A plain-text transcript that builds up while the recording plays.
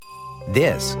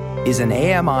This is an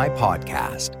AMI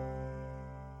podcast.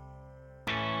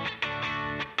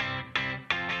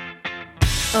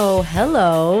 Oh,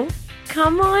 hello.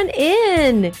 Come on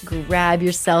in. Grab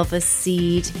yourself a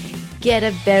seat, get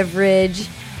a beverage.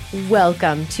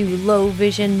 Welcome to Low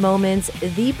Vision Moments,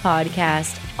 the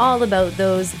podcast all about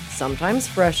those sometimes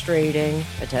frustrating,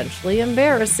 potentially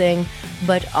embarrassing,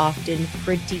 but often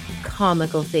pretty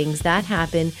comical things that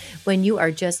happen when you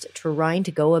are just trying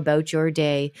to go about your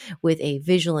day with a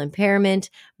visual impairment,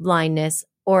 blindness,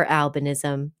 or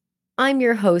albinism. I'm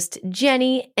your host,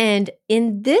 Jenny, and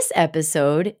in this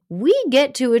episode, we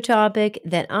get to a topic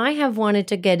that I have wanted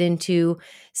to get into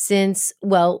since,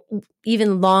 well,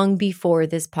 even long before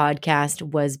this podcast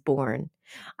was born.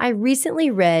 I recently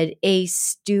read a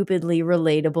stupidly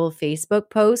relatable Facebook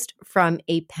post from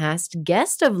a past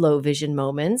guest of Low Vision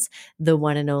Moments, the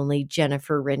one and only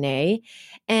Jennifer Renee.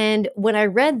 And when I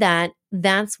read that,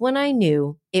 that's when I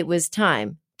knew it was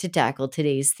time to tackle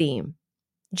today's theme.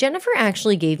 Jennifer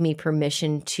actually gave me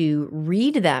permission to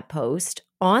read that post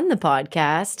on the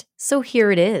podcast, so here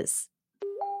it is.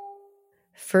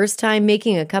 First time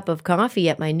making a cup of coffee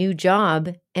at my new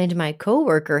job, and my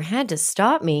coworker had to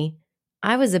stop me.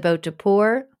 I was about to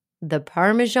pour the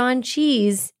Parmesan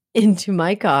cheese into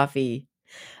my coffee.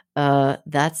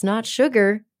 That's not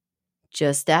sugar.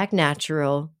 Just act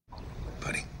natural.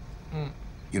 Buddy,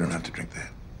 you don't have to drink that.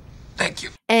 Thank you.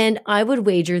 And I would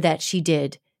wager that she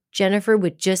did. Jennifer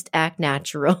would just act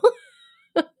natural.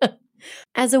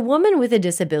 As a woman with a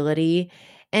disability,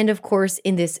 and of course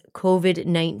in this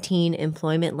COVID-19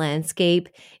 employment landscape,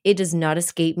 it does not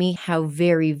escape me how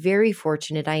very, very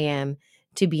fortunate I am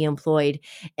to be employed.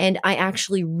 And I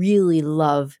actually really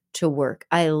love to work.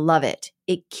 I love it.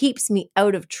 It keeps me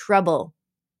out of trouble,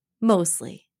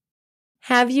 mostly.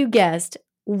 Have you guessed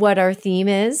what our theme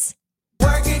is?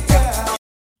 Work it, girl.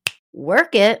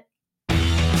 Work it.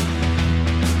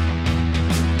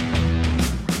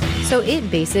 So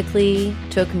it basically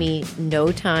took me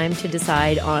no time to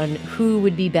decide on who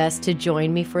would be best to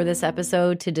join me for this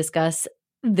episode to discuss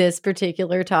this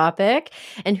particular topic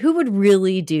and who would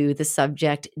really do the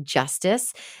subject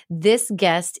justice. This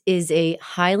guest is a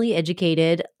highly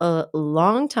educated,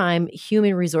 long-time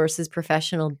human resources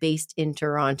professional based in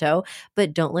Toronto,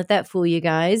 but don't let that fool you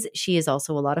guys. She is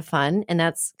also a lot of fun, and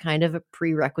that's kind of a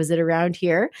prerequisite around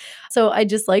here. So I'd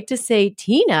just like to say,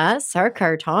 Tina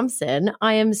Sarkar-Thompson,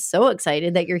 I am so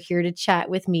excited that you're here to chat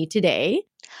with me today.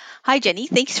 Hi, Jenny.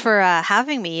 Thanks for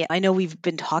having me. I know we've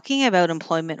been talking about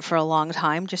employment for a long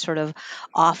time, just sort of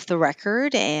off the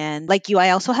record. And like you,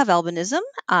 I also have albinism.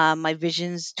 My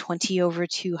vision's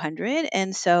 20/200.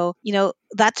 And so,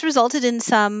 that's resulted in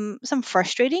some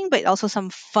frustrating, but also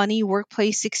some funny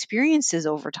workplace experiences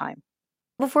over time.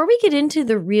 Before we get into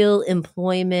the real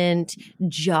employment,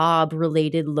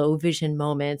 job-related low vision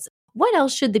moments, what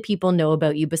else should the people know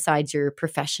about you besides your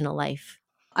professional life?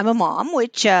 I'm a mom,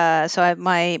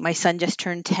 my son just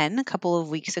turned 10 a couple of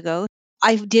weeks ago.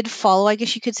 I did follow, I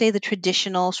guess you could say, the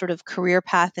traditional sort of career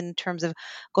path in terms of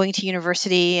going to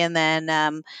university and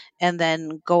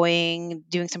then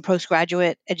doing some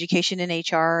postgraduate education in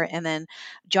HR and then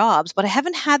jobs. But I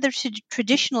haven't had the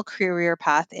traditional career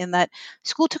path in that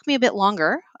school took me a bit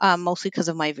longer, mostly because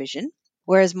of my vision.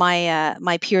 Whereas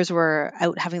my peers were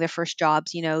out having their first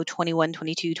jobs, 21,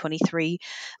 22, 23.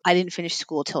 I didn't finish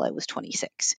school till I was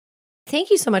 26. Thank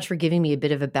you so much for giving me a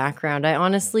bit of a background. I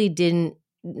honestly didn't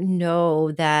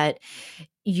know that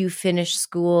you finished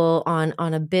school on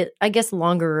a bit, I guess,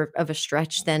 longer of a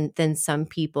stretch than some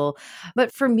people.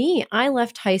 But for me, I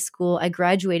left high school. I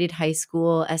graduated high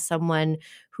school as someone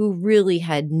who really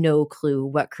had no clue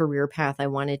what career path I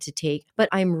wanted to take. But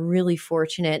I'm really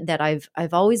fortunate that I've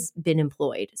always been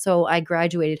employed. So I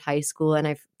graduated high school and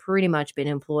I've pretty much been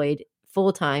employed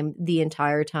full-time the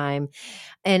entire time.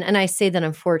 And I say that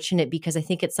I'm fortunate because I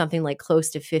think it's something like close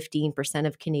to 15%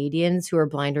 of Canadians who are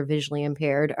blind or visually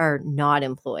impaired are not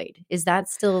employed. Is that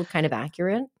still kind of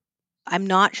accurate? I'm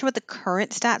not sure what the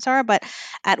current stats are, but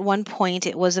at one point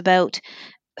it was about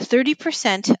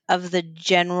 30% of the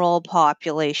general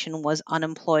population was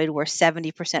unemployed, where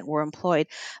 70% were employed.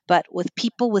 But with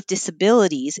people with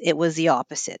disabilities, it was the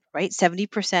opposite, right?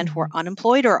 70% were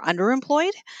unemployed or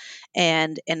underemployed,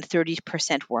 and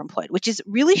 30% were employed, which is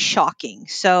really shocking.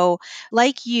 So,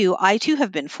 like you, I too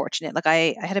have been fortunate. Like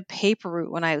I had a paper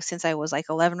route since I was like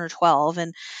 11 or 12,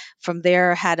 and from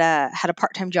there had a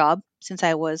part-time job since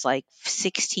I was like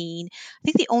 16. I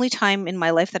think the only time in my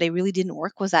life that I really didn't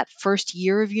work was that first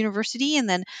year of university. And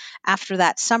then after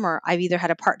that summer, I've either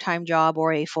had a part time job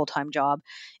or a full time job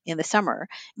in the summer.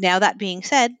 Now, that being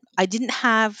said, I didn't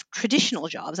have traditional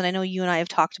jobs. And I know you and I have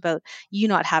talked about you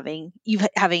not having,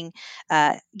 giving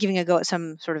a go at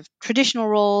some sort of traditional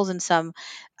roles and some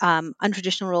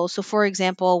untraditional roles. So, for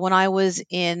example, when I was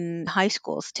in high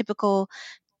school, it's typical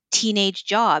teenage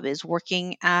job is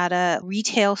working at a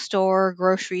retail store,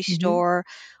 grocery Hmm. store,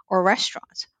 or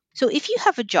restaurants. So if you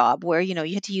have a job where, you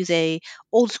had to use a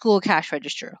old school cash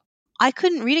register, I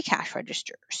couldn't read a cash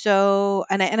register. So,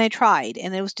 and I tried,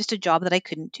 and it was just a job that I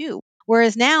couldn't do.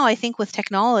 Whereas now I think with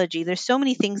technology, there's so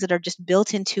many things that are just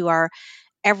built into our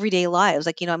everyday lives.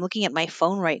 Like, I'm looking at my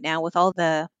phone right now with all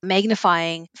the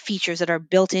magnifying features that are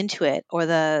built into it, or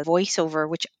the voiceover,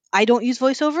 which I don't use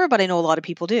voiceover, but I know a lot of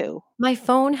people do. My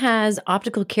phone has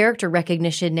optical character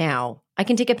recognition now. I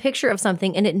can take a picture of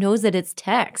something and it knows that it's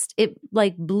text. It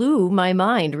like blew my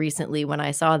mind recently when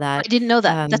I saw I that. didn't know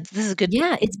that. Um, This is good.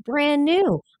 yeah, it's brand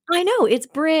new. I know it's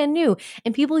brand new.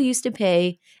 And people used to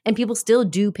pay, and people still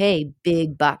do pay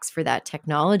big bucks for that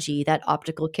technology, that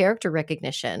optical character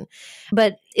recognition.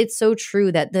 But it's so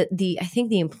true that the I think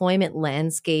the employment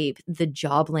landscape, the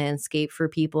job landscape for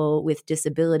people with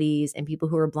disabilities and people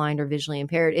who are blind or visually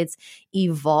impaired, it's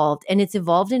evolved, and it's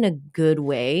evolved in a good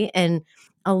way. And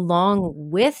along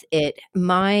with it,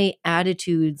 my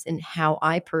attitudes and how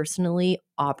I personally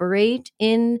operate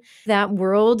in that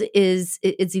world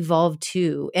it's evolved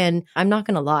too. And I'm not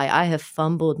going to lie, I have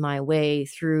fumbled my way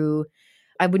through,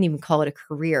 I wouldn't even call it a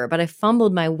career, but I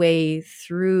fumbled my way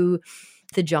through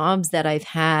the jobs that I've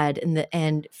had,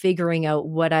 and figuring out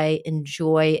what I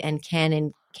enjoy and can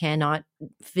and cannot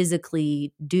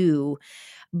physically do.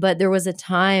 But there was a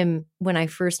time when I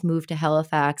first moved to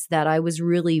Halifax that I was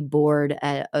really bored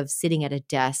of sitting at a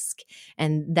desk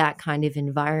and that kind of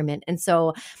environment. And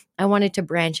so I wanted to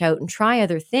branch out and try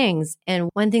other things. And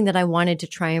one thing that I wanted to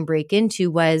try and break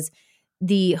into was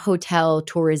the hotel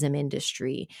tourism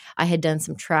industry. I had done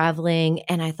some traveling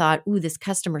and I thought, ooh, this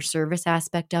customer service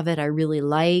aspect of it, I really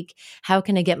like. How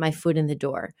can I get my foot in the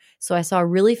door? So I saw a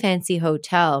really fancy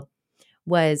hotel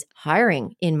was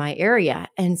hiring in my area.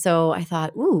 And so I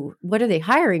thought, ooh, what are they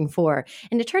hiring for?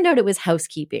 And it turned out it was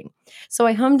housekeeping. So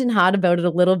I hummed and hawed about it a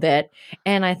little bit.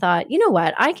 And I thought, you know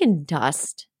what? I can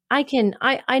dust.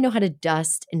 I know how to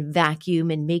dust and vacuum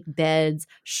and make beds.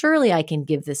 Surely I can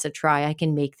give this a try. I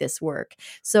can make this work.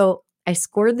 So I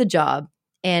scored the job.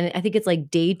 And I think it's like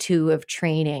day 2 of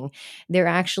training. They're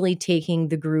actually taking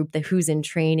the group who's in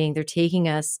training, they're taking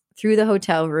us through the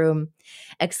hotel room,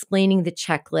 explaining the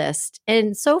checklist.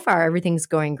 And so far, everything's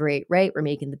going great, right? We're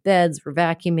making the beds, we're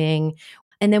vacuuming.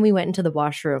 And then we went into the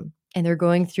washroom and they're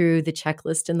going through the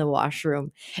checklist in the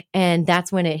washroom. And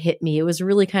that's when it hit me. It was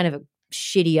really kind of a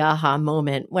shitty aha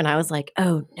moment when I was like,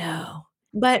 oh no.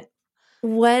 But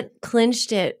what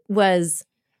clinched it was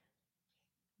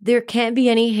there can't be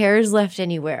any hairs left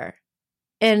anywhere.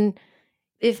 And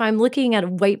if I'm looking at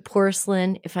white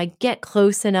porcelain, if I get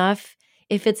close enough,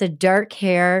 if it's a dark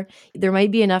hair, there might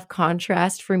be enough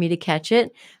contrast for me to catch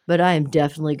it, but I am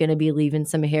definitely going to be leaving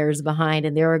some hairs behind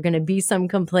and there are going to be some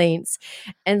complaints.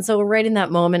 And so right in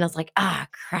that moment, I was like, ah,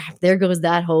 crap, there goes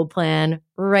that whole plan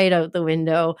right out the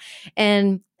window.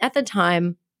 And at the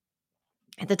time,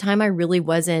 I really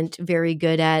wasn't very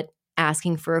good at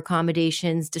asking for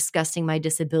accommodations, discussing my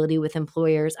disability with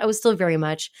employers. I was still very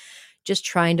much just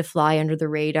trying to fly under the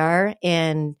radar.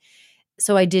 And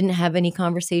so I didn't have any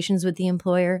conversations with the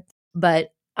employer,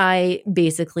 but I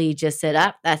basically just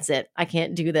said, that's it. I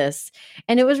can't do this.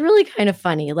 And it was really kind of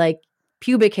funny. Like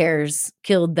pubic hairs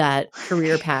killed that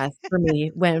career path for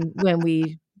me when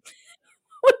we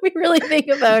when we really think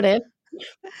about it.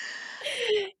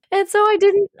 And so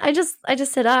I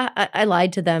just said, I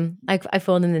lied to them. I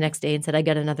phoned them the next day and said I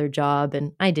got another job,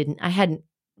 and I hadn't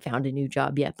found a new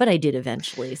job yet, but I did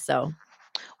eventually. So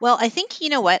Well, I think, you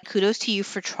know what? Kudos to you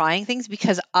for trying things,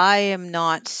 because I am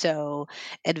not so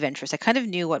adventurous. I kind of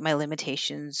knew what my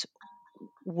limitations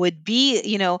would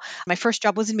be. My first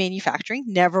job was in manufacturing,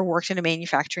 never worked in a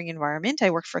manufacturing environment. I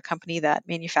worked for a company that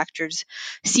manufactures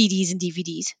CDs and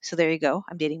DVDs. So there you go.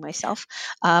 I'm dating myself.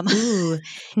 ooh.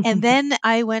 And then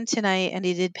I went and I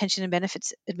did pension and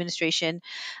benefits administration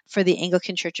for the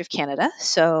Anglican Church of Canada.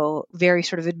 So very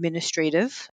sort of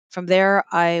administrative. From there,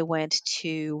 I went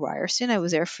to Ryerson. I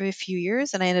was there for a few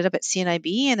years and I ended up at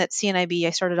CNIB. And at CNIB, I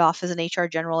started off as an HR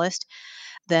generalist,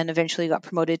 then eventually got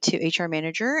promoted to HR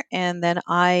manager. And then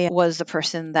I was the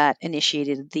person that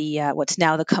initiated the what's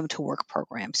now the Come to Work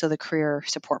program, so the career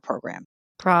support program.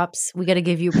 Props. We got to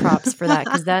give you props for that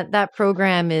because that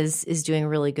program is doing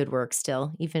really good work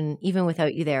still, even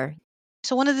without you there.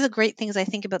 So one of the great things I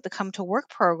think about the Come to Work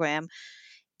program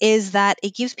is that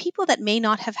it gives people that may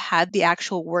not have had the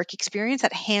actual work experience,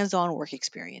 that hands-on work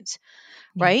experience,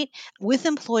 Yeah. right? With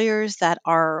employers that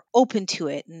are open to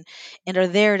it and are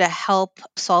there to help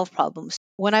solve problems.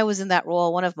 When I was in that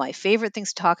role, one of my favorite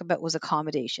things to talk about was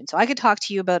accommodation. So I could talk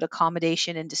to you about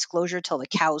accommodation and disclosure till the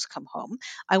cows come home.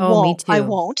 I Oh, me won't. I too.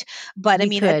 won't. But I We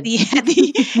mean, at could. the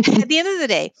at the end of the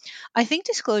day, I think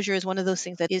disclosure is one of those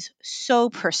things that is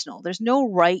so personal. There's no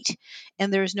right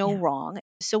and there's no Yeah. wrong.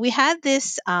 So we had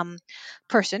this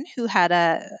person who had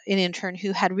an intern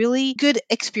who had really good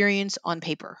experience on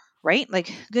paper, right?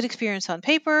 Like good experience on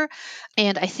paper.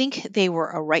 And I think they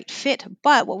were a right fit.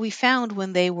 But what we found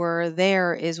when they were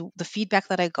there is the feedback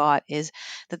that I got is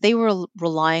that they were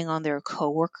relying on their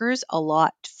coworkers a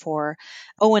lot for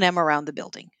O&M around the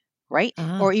building, right?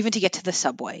 Or Ah. even to get to the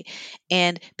subway.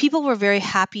 And people were very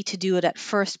happy to do it at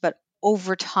first, but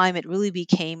over time it really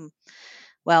became,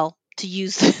 well, to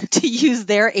use to use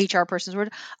their HR person's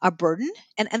word, a burden.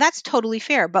 And that's totally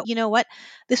fair. But you know what?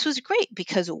 This was great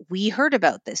because we heard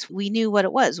about this. We knew what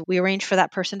it was. We arranged for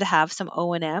that person to have some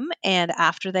O&M, and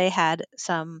after they had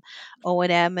some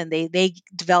O&M and they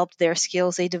developed their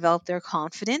skills, they developed their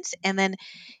confidence, and then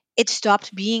it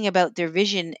stopped being about their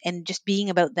vision and just being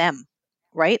about them,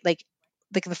 right? Like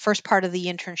the first part of the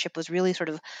internship was really sort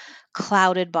of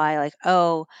clouded by like,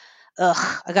 oh,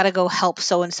 ugh, I gotta go help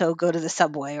so and so go to the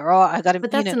subway, or oh, I gotta,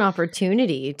 But that's an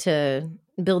opportunity to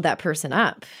build that person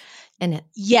up. And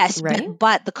yes, right?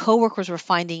 but the coworkers were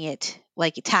finding it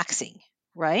like taxing,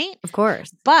 right? Of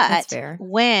course. That's But fair.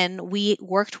 when we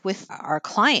worked with our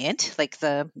client, like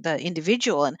the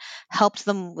individual, and helped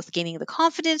them with gaining the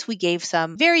confidence, we gave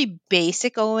some very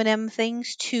basic O&M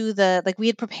things to the, like we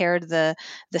had prepared the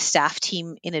staff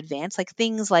team in advance, like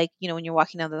things like, when you're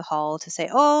walking down the hall to say,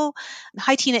 "Oh,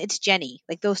 hi Tina, it's Jenny,"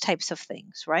 like those types of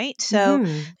things, right? So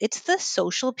Mhm. it's the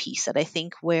social piece that I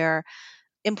think where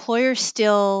employers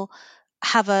still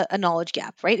have a knowledge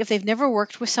gap, right? If they've never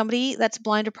worked with somebody that's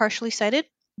blind or partially sighted,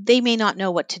 they may not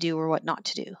know what to do or what not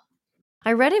to do.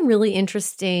 I read a really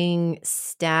interesting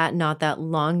stat not that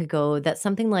long ago that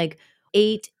something like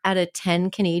 8 out of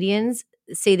 10 Canadians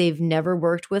say they've never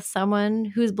worked with someone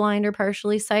who's blind or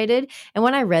partially sighted. And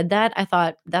when I read that, I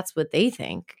thought that's what they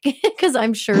think because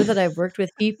I'm sure that I've worked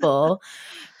with people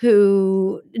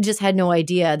who just had no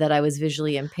idea that I was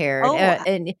visually impaired. Oh,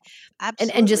 And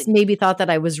just absolutely. maybe thought that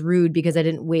I was rude because I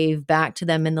didn't wave back to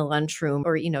them in the lunchroom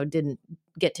or, didn't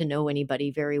get to know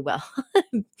anybody very well.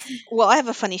 Well, I have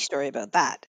a funny story about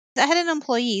that. I had an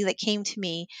employee that came to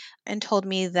me and told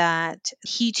me that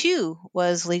he too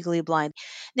was legally blind.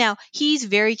 Now, he's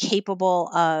very capable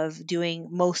of doing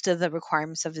most of the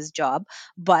requirements of his job,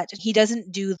 but he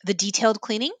doesn't do the detailed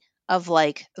cleaning of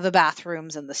like the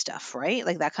bathrooms and the stuff, right?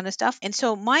 Like that kind of stuff. And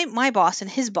so my boss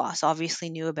and his boss obviously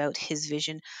knew about his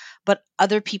vision, but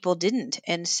other people didn't.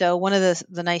 And so one of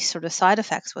the nice sort of side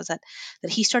effects was that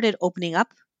he started opening up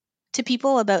to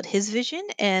people about his vision,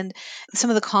 and some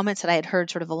of the comments that I had heard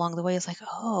sort of along the way is like,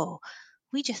 "Oh,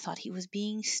 we just thought he was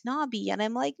being snobby." And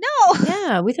I'm like, "No."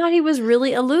 Yeah, we thought he was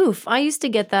really aloof. I used to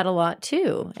get that a lot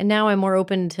too. And now I'm more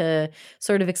open to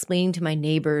sort of explaining to my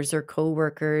neighbors or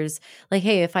coworkers like,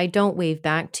 "Hey, if I don't wave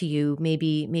back to you,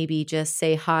 maybe just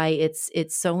say hi, it's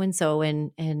so and so."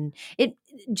 And it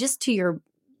just to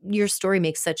your story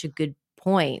makes such a good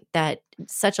point that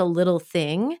such a little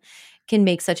thing can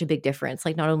make such a big difference,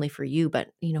 like not only for you, but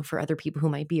for other people who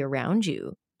might be around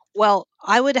you. Well,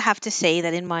 I would have to say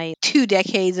that in my 2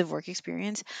 decades of work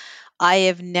experience, I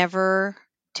have never,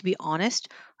 to be honest,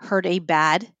 heard a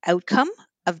bad outcome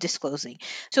of disclosing.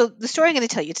 So the story I'm going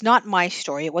to tell you, it's not my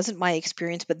story. It wasn't my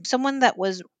experience, but someone that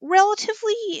was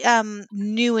relatively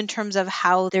new in terms of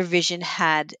how their vision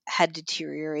had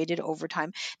deteriorated over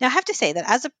time. Now I have to say that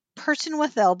as a person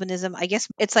with albinism, I guess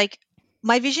it's like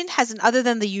my vision hasn't, other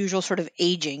than the usual sort of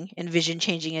aging and vision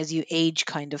changing as you age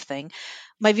kind of thing,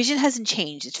 my vision hasn't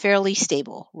changed. It's fairly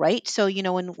stable, right? So when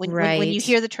you Right.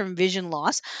 hear the term vision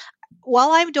loss,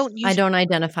 while I don't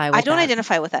identify I with don't that.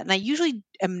 identify with that, and I usually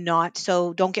am not,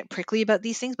 so don't get prickly about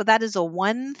these things, but that is the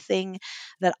one thing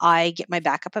that I get my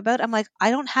back up about. I'm like, I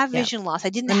don't have Yeah. vision loss.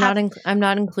 I'm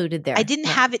not included I there. didn't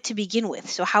No. have it to begin with.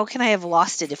 So how can I have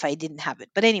lost it if I didn't have it?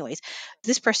 But anyways,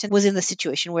 this person was in the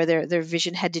situation where their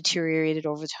vision had deteriorated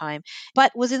over time,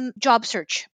 but was in job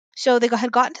search. So they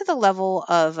had gotten to the level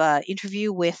of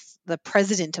interview with the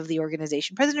president of the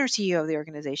organization, president or CEO of the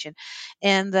organization,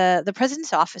 and the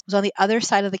president's office was on the other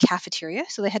side of the cafeteria.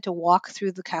 So they had to walk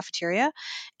through the cafeteria,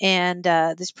 and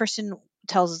this person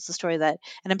tells us the story that,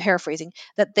 and I'm paraphrasing,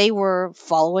 that they were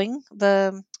following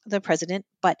the president,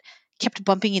 but kept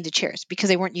bumping into chairs because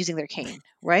they weren't using their cane,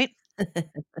 right?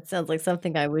 That sounds like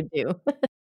something I would do.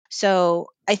 So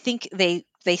I think they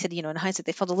said, in hindsight,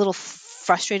 they felt a little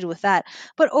frustrated with that,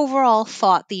 but overall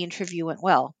thought the interview went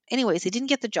well. Anyways, they didn't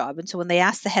get the job, and so when they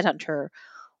asked the headhunter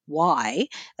why,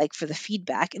 like for the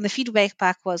feedback, and the feedback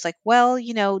back was like, well,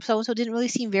 so and so didn't really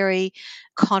seem very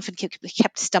confident,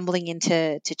 kept stumbling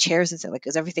into chairs and said, like,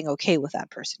 is everything okay with that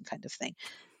person, kind of thing.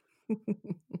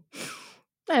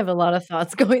 I have a lot of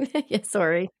thoughts going. Yeah,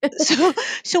 sorry.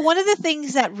 So one of the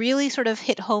things that really sort of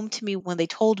hit home to me when they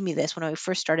told me this, when I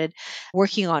first started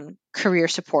working on career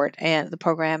support and the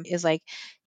program, is like,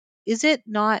 is it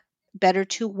not better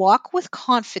to walk with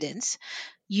confidence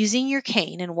using your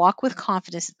cane and walk with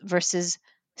confidence versus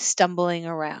stumbling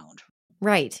around?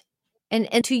 Right.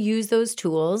 And to use those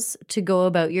tools to go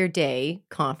about your day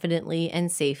confidently and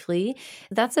safely,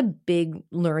 that's a big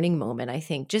learning moment, I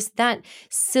think. Just that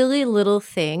silly little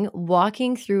thing,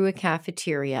 walking through a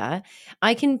cafeteria.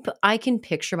 I can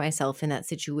picture myself in that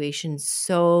situation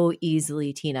so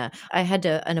easily, Tina. I had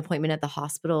an appointment at the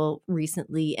hospital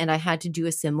recently, and I had to do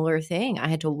a similar thing. I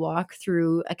had to walk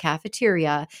through a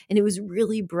cafeteria, and it was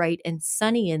really bright and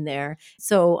sunny in there.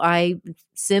 So I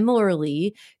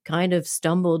similarly kind of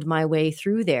stumbled my way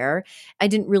through there. I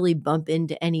didn't really bump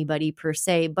into anybody per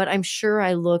se, but I'm sure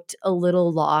I looked a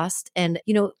little lost and,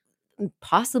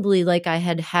 possibly like I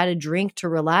had had a drink to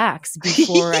relax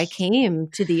before I came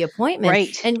to the appointment.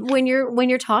 Right. And when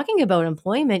you're talking about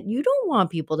employment, you don't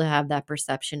want people to have that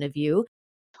perception of you.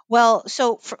 Well,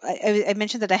 so I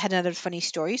mentioned that I had another funny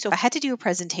story. So I had to do a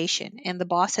presentation, and the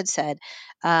boss had said,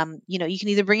 you can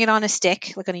either bring it on a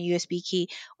stick, like on a USB key,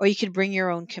 or you could bring your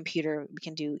own computer. We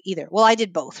can do either. Well, I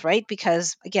did both, right?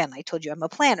 Because again, I told you I'm a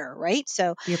planner, right?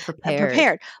 So You're I'm prepared.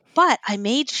 prepared. But I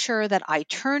made sure that I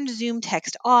turned Zoom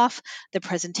text off. The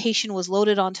presentation was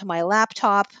loaded onto my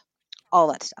laptop,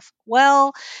 all that stuff.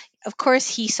 Well, of course,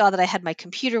 he saw that I had my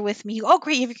computer with me. Oh,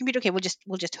 great, you have your computer. Okay, we'll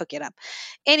just hook it up.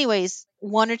 Anyways,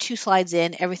 one or two slides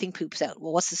in, everything poops out.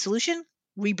 Well, what's the solution?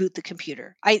 Reboot the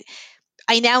computer.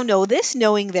 I now know this,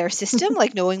 knowing their system,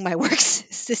 like knowing my work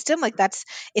system, like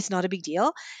it's not a big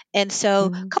deal. And so a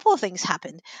Mhm. couple of things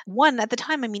happened. One, at the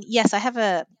time, I mean, yes, I have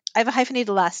a hyphenated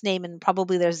last name, and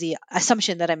probably there's the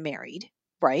assumption that I'm married,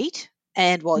 right?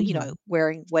 And well, Mhm.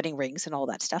 wearing wedding rings and all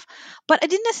that stuff. But I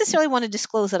didn't necessarily want to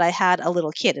disclose that I had a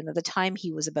little kid, and at the time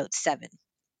he was about 7,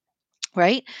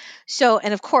 right? So,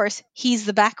 and of course, he's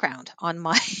the background on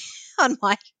my on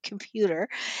my computer,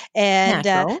 and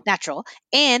Natural. natural.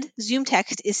 And Zoom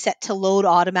text is set to load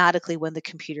automatically when the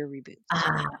computer reboots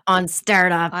On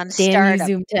startup. on Damn you, startup,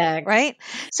 Zoom Tech. right?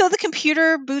 So the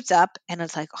computer boots up, and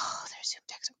it's like, oh, there's Zoom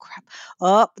text. Oh crap!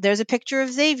 Oh, there's a picture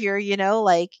of Xavier.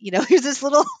 Here's this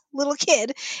little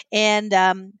kid, and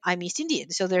I'm East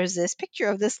Indian, so there's this picture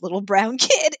of this little brown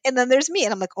kid, and then there's me,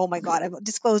 and I'm like, oh my god, I've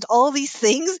disclosed all these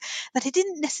things that I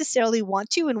didn't necessarily want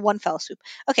to in one fell swoop.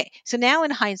 Okay, so now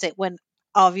in hindsight, when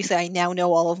obviously I now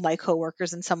know all of my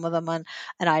coworkers, and some of them and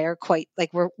I are quite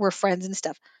like we're friends and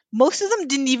stuff. Most of them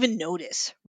didn't even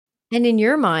notice. And in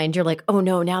your mind, you're like, "Oh,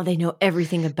 no, now they know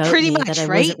everything about Pretty me that I much,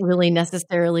 right? wasn't really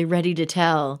necessarily ready to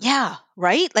tell." Yeah,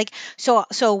 right? Like so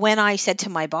when I said to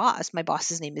my boss, my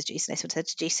boss's name is Jason. I said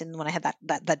to Jason when I had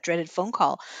that dreaded phone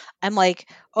call, I'm like,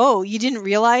 "Oh, you didn't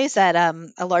realize that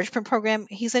a large print program?"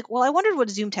 He's like, "Well, I wondered what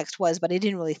Zoom text was, but I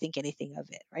didn't really think anything of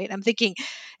it." Right? I'm thinking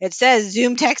it says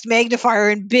Zoom text magnifier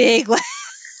in big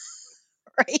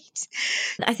right?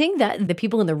 I think that the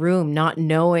people in the room not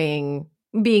knowing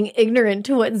being ignorant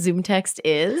to what Zoom text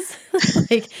is,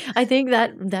 like, I think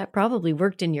that probably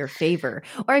worked in your favor.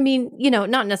 Or I mean,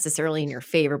 not necessarily in your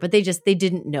favor, but they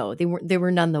didn't know. They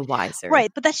were none the wiser. Right,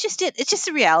 but that's just it. It's just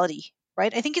the reality,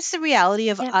 right? I think it's the reality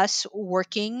of Yeah. us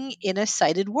working in a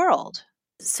sighted world.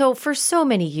 So for so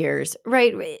many years,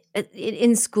 right,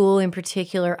 in school in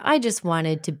particular, I just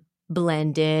wanted to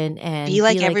blend in Be and be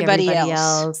like like everybody everybody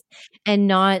else. else and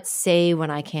not say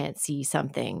when I can't see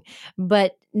something.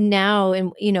 But now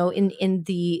in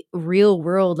the real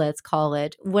world, let's call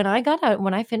it, when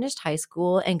I finished high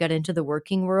school and got into the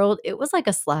working world, it was like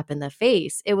a slap in the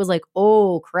face. It was like,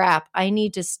 "Oh crap, I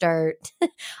need to start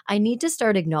I need to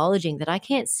start acknowledging that I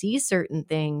can't see certain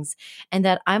things and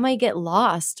that I might get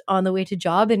lost on the way to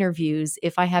job interviews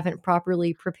if I haven't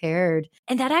properly prepared."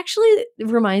 And that actually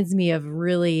reminds me of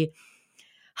really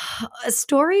a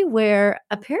story where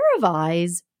a pair of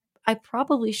eyes, I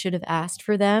probably should have asked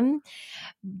for them,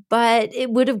 but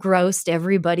it would have grossed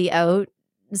everybody out.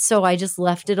 So I just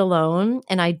left it alone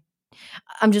and I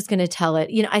I'm just going to tell it.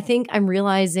 I think I'm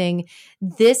realizing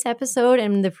this episode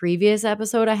and the previous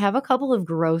episode, I have a couple of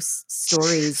gross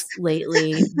stories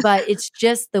lately, but it's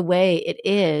just the way it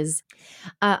is.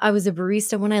 I was a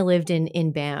barista when I lived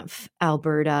in Banff,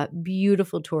 Alberta.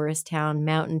 Beautiful tourist town,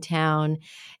 mountain town.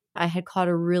 I had caught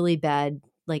a really bad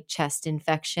chest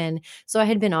infection. So I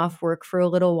had been off work for a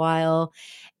little while,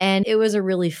 and it was a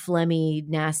really phlegmy,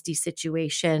 nasty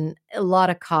situation. A lot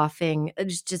of coughing,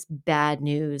 just bad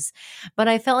news. But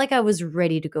I felt like I was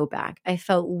ready to go back. I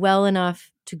felt well enough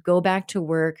to go back to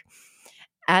work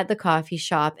at the coffee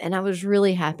shop, and I was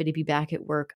really happy to be back at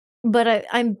work. But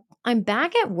I'm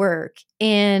back at work,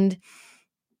 and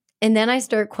then I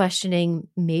start questioning,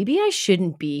 maybe I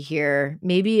shouldn't be here.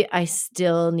 Maybe I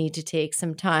still need to take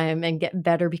some time and get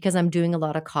better because I'm doing a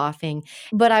lot of coughing.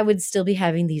 But I would still be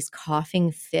having these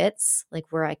coughing fits,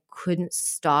 where I couldn't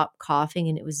stop coughing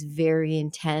and it was very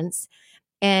intense.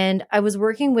 And I was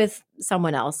working with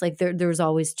someone else. There was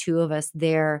always two of us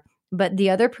there. But the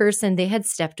other person, they had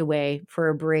stepped away for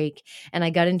a break. And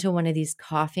I got into one of these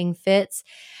coughing fits.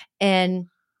 And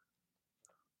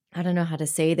I don't know how to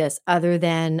say this other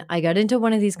than I got into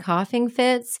one of these coughing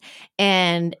fits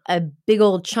and a big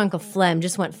old chunk of phlegm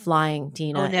just went flying,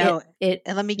 Tina. Oh no. And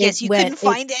let me guess, you couldn't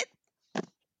find it?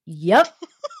 Yep.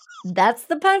 That's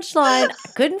the punchline. I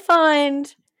couldn't find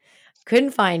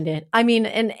it. I mean,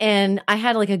 and I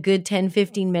had a good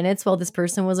 10-15 minutes while this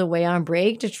person was away on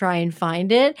break to try and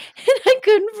find it. And I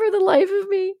couldn't for the life of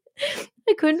me.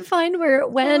 I couldn't find where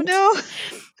it went. Oh no.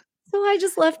 So I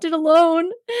just left it alone.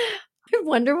 I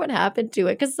wonder what happened to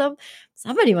it, because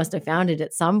somebody must have found it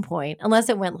at some point, unless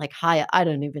it went high. I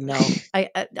don't even know. I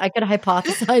could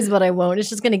hypothesize, but I won't. It's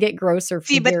just going to get grosser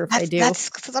from here if I do. That's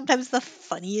sometimes the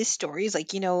funniest stories. I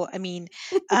mean,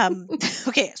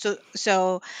 okay,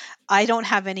 so I don't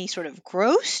have any sort of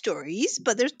gross stories,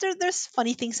 but there's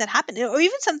funny things that happen, or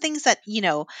even some things that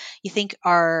you think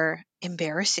are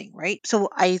embarrassing, right? So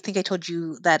I think I told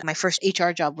you that my first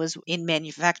HR job was in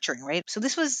manufacturing, right? So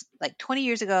this was 20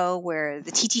 years ago, where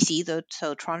the TTC,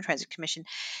 so Toronto Transit Commission,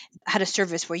 had a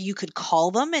service where you could call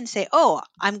them and say, "Oh,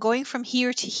 I'm going from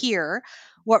here to here.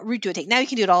 What route do I take?" Now you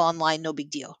can do it all online, no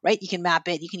big deal, right? You can map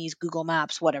it, you can use Google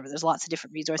Maps, whatever. There's lots of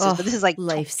different resources, but this is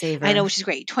lifesaver. I know, which is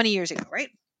great. 20 years ago, right?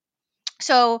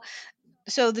 So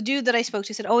the dude that I spoke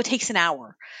to said, "Oh, it takes an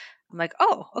hour." I'm like,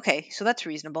 "Oh, okay, so that's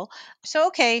reasonable." So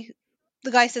okay,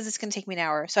 the guy says it's going to take me an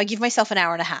hour, so I give myself an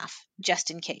hour and a half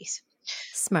just in case.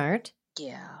 Smart.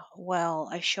 Yeah, well,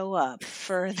 I show up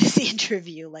for this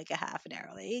interview a half an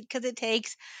hour late because it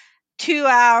takes 2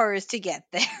 hours to get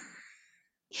there.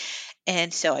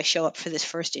 And so I show up for this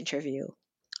first interview.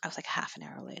 I was half an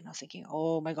hour late, and I was thinking,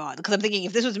 oh my God, because I'm thinking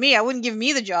if this was me, I wouldn't give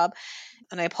me the job.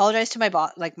 And I apologized to my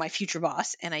boss, my future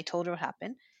boss, and I told her what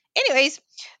happened. Anyways,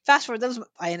 fast forward,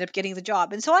 I ended up getting the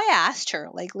job. And so I asked her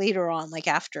later on,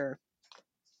 after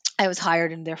I was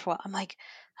hired, and therefore I'm like,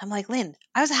 "Lynn,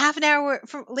 I was a half an hour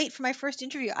late for my first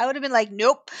interview." I would have been like,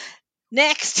 "Nope,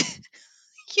 next."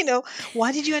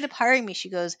 Why did you end up hiring me? She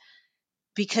goes,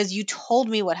 "Because you told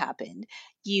me what happened.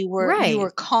 You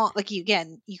were calm,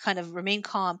 you kind of remained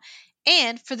calm.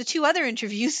 And for the 2 other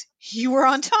interviews, you were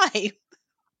on time."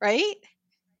 Right?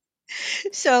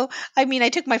 So, I mean, I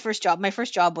took my first job. My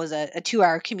first job was a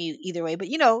 2-hour commute either way, but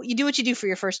you do what you do for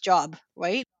your first job,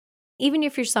 right? Even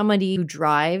if you're somebody who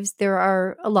drives, there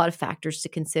are a lot of factors to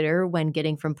consider when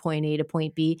getting from point A to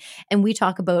point B. And we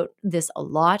talk about this a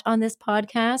lot on this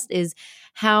podcast, is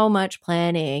how much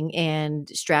planning and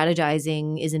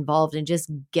strategizing is involved in just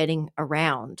getting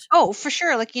around. Oh, for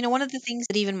sure. One of the things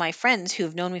that even my friends who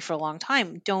have known me for a long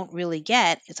time don't really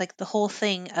get, it's the whole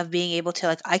thing of being able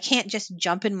to, I can't just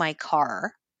jump in my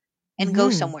car and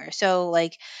go somewhere. So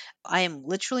I am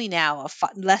literally now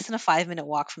less than a 5-minute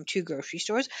walk from 2 grocery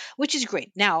stores, which is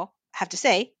great. Now, I have to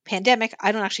say, pandemic,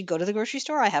 I don't actually go to the grocery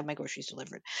store. I have my groceries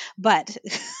delivered, but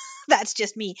that's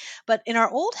just me. But in our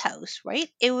old house, right,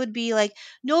 it would be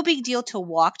no big deal to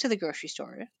walk to the grocery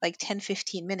store,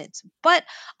 10-15 minutes, but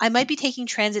I might be taking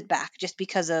transit back just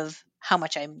because of how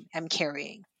much I'm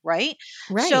carrying, right?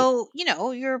 Right. So,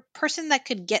 you're a person that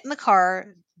could get in the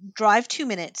car, drive 2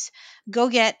 minutes, go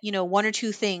get, 1 or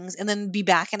 2 things, and then be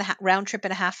back in a round trip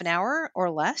in a half an hour or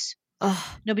less.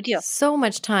 Oh, No big deal. so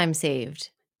much time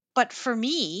saved. But for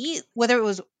me, whether it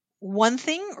was one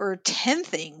thing or 10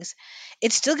 things,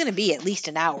 it's still going to be at least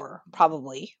an hour,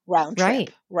 probably round trip,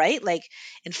 Right. right? Like,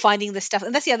 and finding the stuff.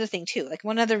 And that's the other thing too. Like,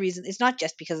 one other reason, it's not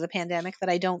just because of the pandemic that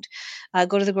I don't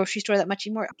go to the grocery store that much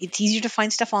anymore. It's easier to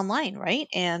find stuff online, right?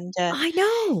 And I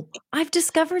know. I've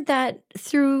discovered that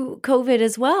through COVID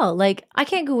as well. Like, I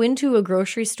can't go into a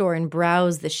grocery store and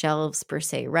browse the shelves per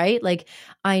se, right? Like,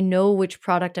 I know which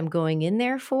product I'm going in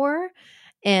there for,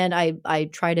 and I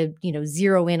try to,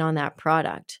 zero in on that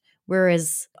product.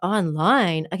 Whereas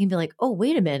online, I can be like, oh,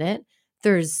 wait a minute.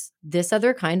 There's this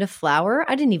other kind of flour.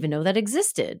 I didn't even know that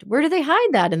existed. Where do they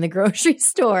hide that in the grocery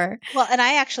store? well, and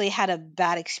I actually had a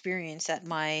bad experience at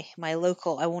my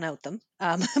local. I won't out them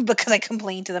because I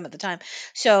complained to them at the time.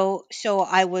 So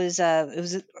I was it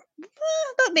was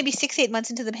about maybe 6 8 months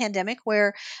into the pandemic,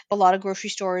 where a lot of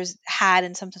grocery stores had,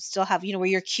 and sometimes still have, where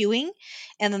you're queuing,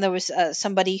 and then there was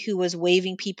somebody who was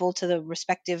waving people to the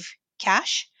respective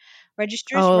cash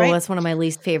registers, Oh, right? that's one of my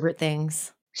least favorite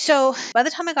things. So by the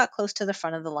time I got close to the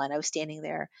front of the line, I was standing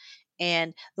there,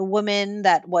 and the woman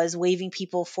that was waving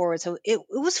people forward. So it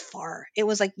was far. It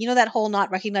was like, that whole not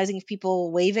recognizing if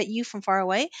people wave at you from far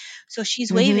away. So she's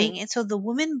Mm-hmm. waving. And so the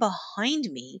woman behind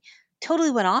me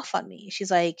totally went off on me.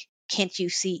 She's like, can't you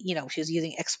see, she was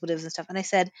using expletives and stuff. And I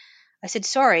said,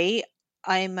 sorry,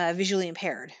 I'm visually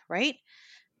impaired, right?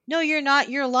 No, you're not.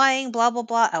 You're lying, blah, blah,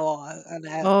 blah.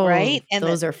 Oh, Right. And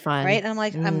those then, are right. fun. And I'm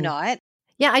like, I'm Mm. not.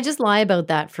 Yeah, I just lie about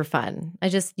that for fun. I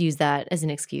just use that as an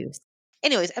excuse.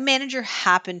 Anyways, a manager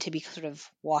happened to be sort of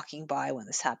walking by when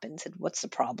this happened, said, what's the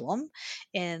problem?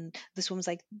 And this woman's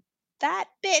like, that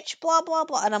bitch, blah, blah,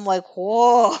 blah. And I'm like,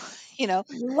 whoa, you know,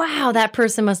 Wow, that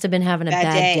person must have been having a bad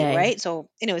bad day, day. right? So,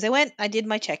 anyways, I did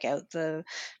my checkout. The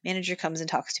manager comes and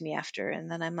talks to me after. And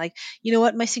then I'm like, you know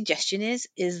what? My suggestion is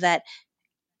that,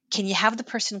 can you have the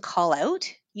person call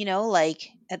out, like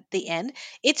at the end?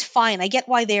 It's fine. I get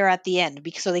why they're at the end,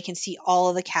 because so they can see all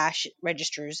of the cash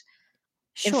registers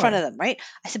in front of Sure. them, right?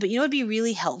 I said, but you know what would be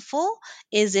really helpful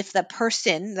is if the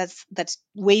person that's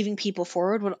waving people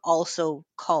forward would also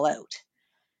call out.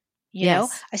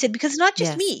 Yes. I said, because it's not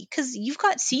just Yes. me, because you've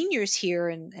got seniors here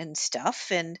and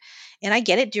stuff, and I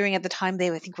get it. During at the time,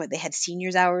 I think they had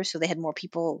seniors hours, so they had more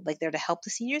people like there to help the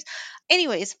seniors.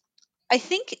 Anyways, I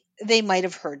think they might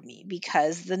have heard me,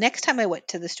 because the next time I went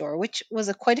to the store, which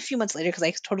was quite a few months later, because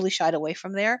I totally shied away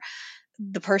from there,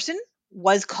 the person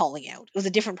was calling out. It was a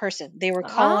different person. They were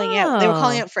calling out. They were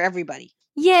calling Oh, out for everybody.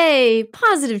 yay.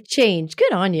 Positive change.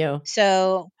 Good on you.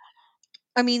 So,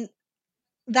 I mean,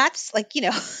 that's like,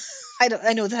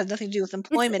 I know that has nothing to do with It's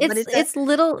employment, but it's it's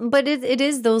little, but it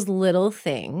is those little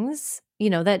things,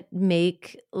 that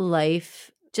make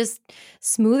life just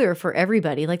smoother for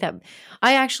everybody. Like that,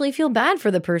 I actually feel bad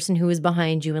for the person who was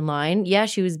behind you in line. Yeah,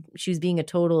 she was being a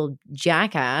total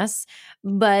jackass,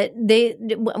 but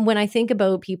when I think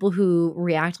about people who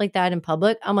react like that in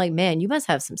public, I'm like, man, you must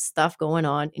have some stuff going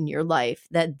on in your life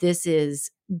that this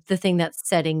is the thing that's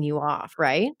setting you off,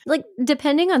 right? Like,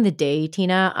 depending on the day,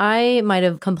 Tina, I might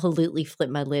have completely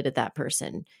flipped my lid at that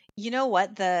person. you know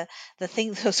what the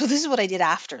thing so this is what I did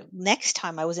after. Next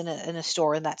time I was in a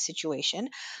store in that situation,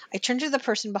 I turned to the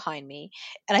person behind me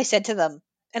and I said to them,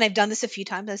 and I've done this a few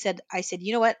times, I said,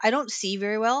 you know what, I don't see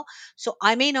very well, so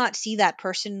I may not see that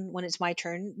person when it's my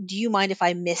turn. Do you mind if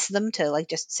I miss them to like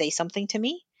just say something to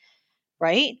me,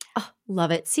 right? Oh,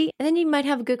 love it. See, and then you might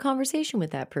have a good conversation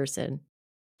with that person.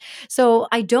 So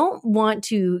I don't want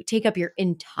to take up your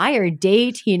entire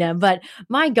day, Tina, but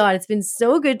my God, it's been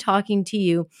so good talking to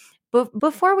you. But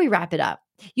before we wrap it up,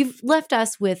 you've left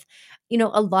us with,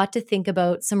 a lot to think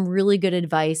about, some really good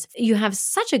advice. You have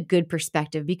such a good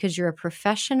perspective because you're a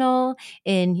professional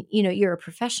you're a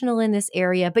professional in this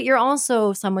area, but you're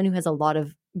also someone who has a lot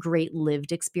of great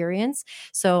lived experience.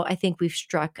 So I think we've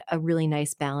struck a really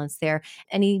nice balance there.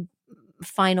 Any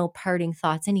final parting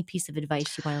thoughts, any piece of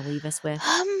advice you want to leave us with?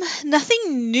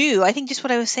 Nothing new. I think just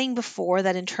what I was saying before,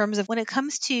 that in terms of when it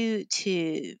comes to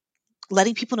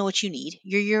letting people know what you need,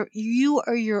 you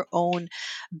are your own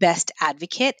best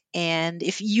advocate, and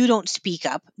if you don't speak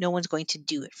up, no one's going to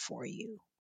do it for you.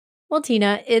 Well,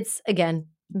 Tina, it's again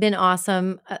been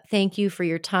awesome. Thank you for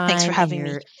your Thanks for time and having me.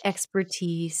 your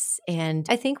expertise. And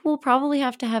I think we'll probably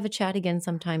have to have a chat again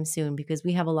sometime soon because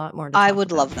we have a lot more to I talk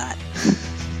would about. love that.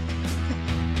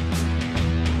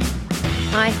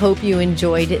 I hope you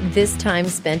enjoyed this time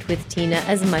spent with Tina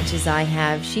as much as I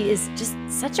have. She is just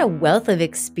such a wealth of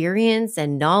experience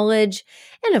and knowledge,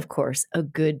 and of course, a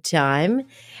good time.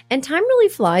 And time really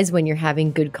flies when you're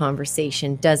having good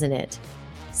conversation, doesn't it?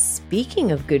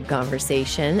 Speaking of good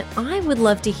conversation, I would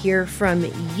love to hear from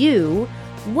you.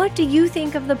 What do you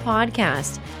think of the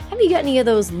podcast? Have you got any of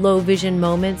those low vision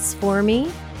moments for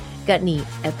me? Got any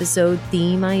episode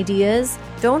theme ideas?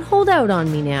 Don't hold out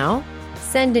on me now.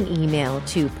 Send an email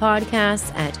to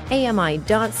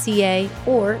podcasts@ami.ca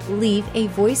or leave a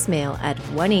voicemail at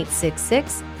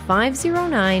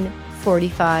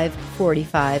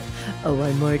 1-866-509-4545. Oh,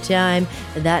 one more time.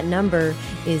 That number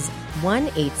is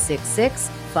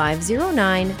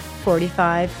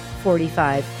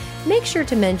 1-866-509-4545. Make sure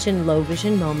to mention Low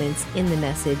Vision Moments in the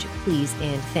message, please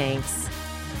and thanks.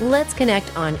 Let's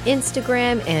connect on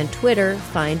Instagram and Twitter.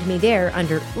 Find me there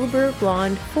under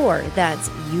UberBlonde4. That's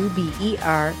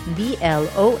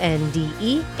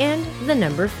UberBlonde and the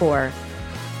number 4.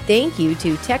 Thank you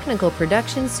to technical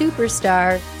production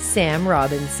superstar Sam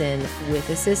Robinson with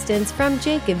assistance from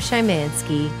Jacob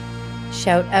Szymanski.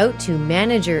 Shout out to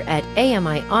manager at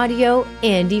AMI Audio,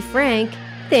 Andy Frank.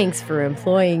 Thanks for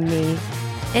employing me.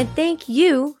 And thank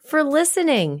you for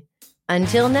listening.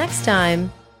 Until next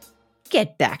time,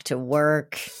 get back to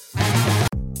work.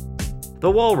 The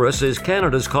Walrus is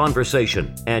Canada's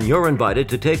conversation, and you're invited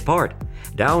to take part.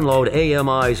 Download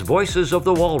AMI's Voices of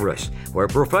the Walrus, where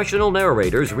professional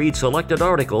narrators read selected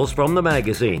articles from the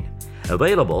magazine.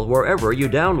 Available wherever you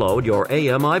download your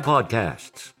AMI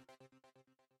podcasts.